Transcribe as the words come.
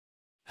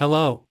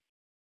Hello.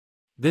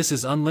 This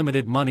is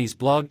Unlimited Monies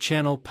blog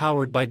channel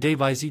powered by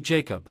Davey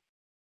Jacob.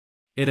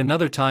 It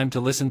another time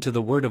to listen to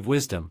the word of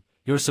wisdom.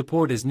 Your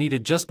support is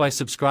needed just by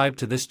subscribe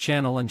to this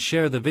channel and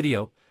share the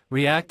video,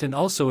 react, and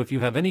also if you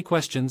have any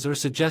questions or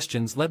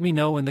suggestions let me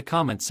know in the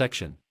comment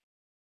section.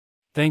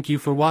 Thank you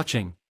for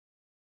watching.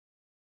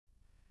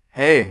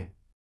 Hey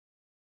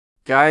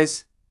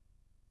guys,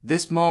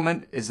 this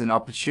moment is an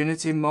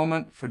opportunity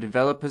moment for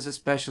developers,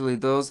 especially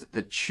those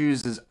that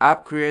chooses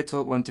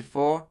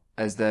AppCreator24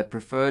 as their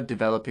preferred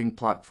developing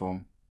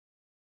platform.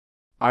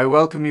 I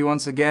welcome you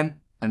once again,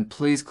 and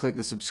please click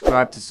the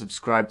subscribe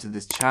to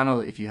this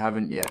channel if you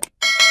haven't yet.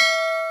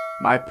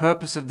 My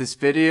purpose of this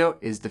video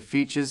is the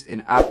features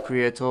in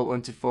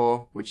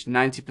AppCreator24 which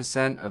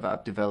 90% of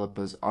app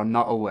developers are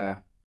not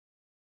aware.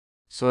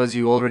 So as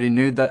you already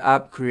knew, that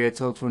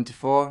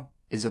AppCreator24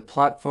 is a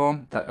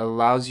platform that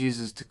allows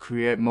users to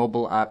create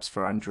mobile apps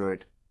for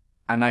Android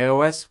and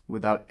iOS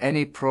without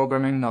any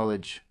programming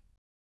knowledge.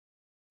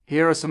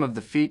 Here are some of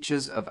the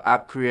features of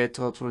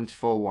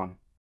AppCreator24 1.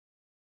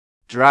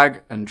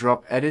 Drag and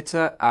drop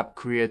editor.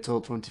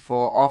 AppCreator24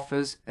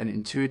 offers an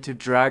intuitive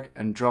drag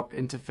and drop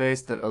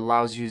interface that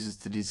allows users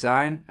to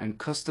design and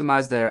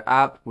customize their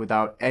app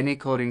without any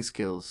coding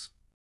skills.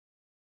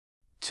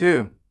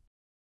 2.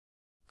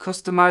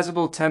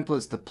 Customizable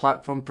templates. The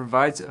platform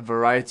provides a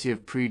variety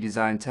of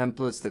pre-designed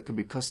templates that can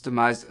be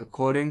customized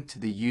according to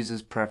the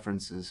user's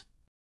preferences.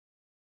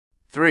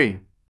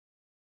 3.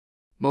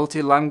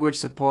 Multi-language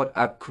support.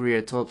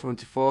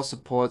 AppCreator24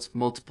 supports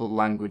multiple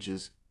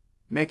languages,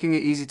 making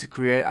it easy to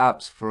create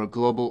apps for a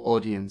global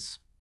audience.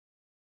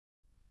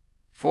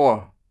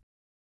 4.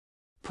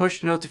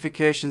 Push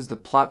notifications. The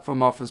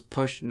platform offers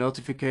push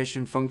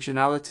notification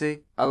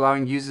functionality,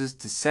 allowing users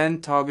to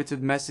send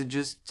targeted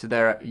messages to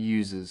their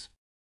users.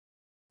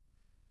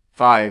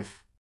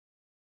 5.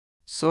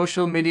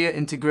 Social media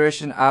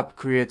integration.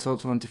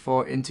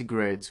 AppCreator24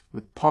 integrates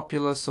with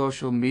popular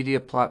social media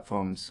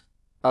platforms,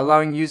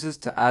 allowing users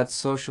to add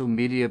social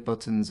media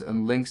buttons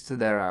and links to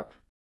their app.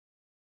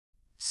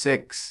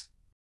 6.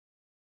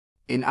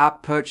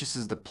 In-app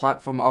purchases. The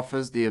platform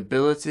offers the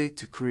ability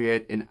to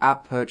create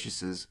in-app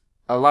purchases,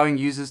 allowing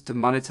users to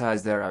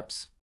monetize their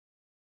apps.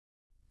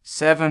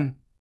 7.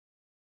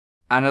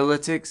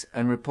 Analytics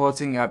and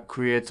reporting.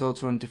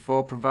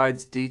 AppCreator24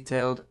 provides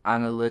detailed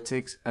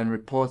analytics and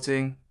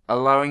reporting,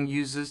 allowing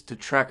users to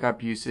track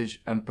app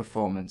usage and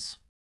performance.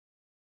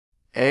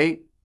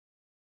 8.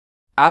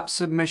 App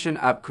submission.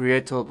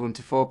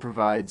 AppCreator24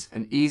 provides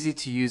an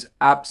easy-to-use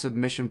app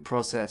submission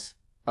process,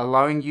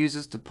 allowing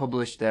users to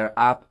publish their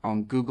app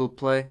on Google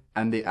Play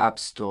and the App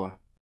Store.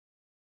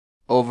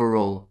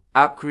 Overall,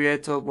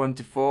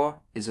 AppCreator24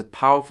 is a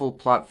powerful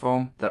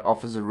platform that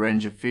offers a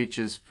range of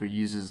features for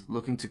users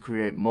looking to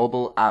create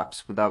mobile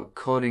apps without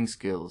coding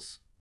skills.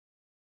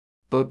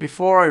 But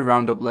before I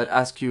round up, let's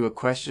ask you a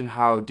question.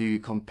 How do you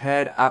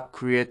compare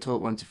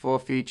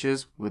AppCreator24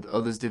 features with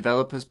others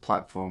developers'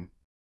 platform?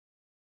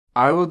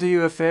 I will do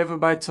you a favor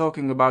by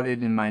talking about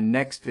it in my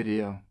next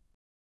video.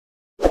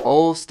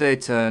 All stay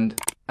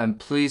tuned and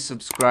please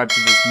subscribe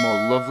to this.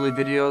 More lovely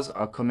videos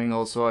are coming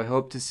also. I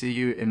hope to see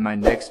you in my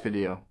next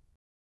video.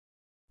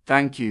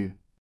 Thank you.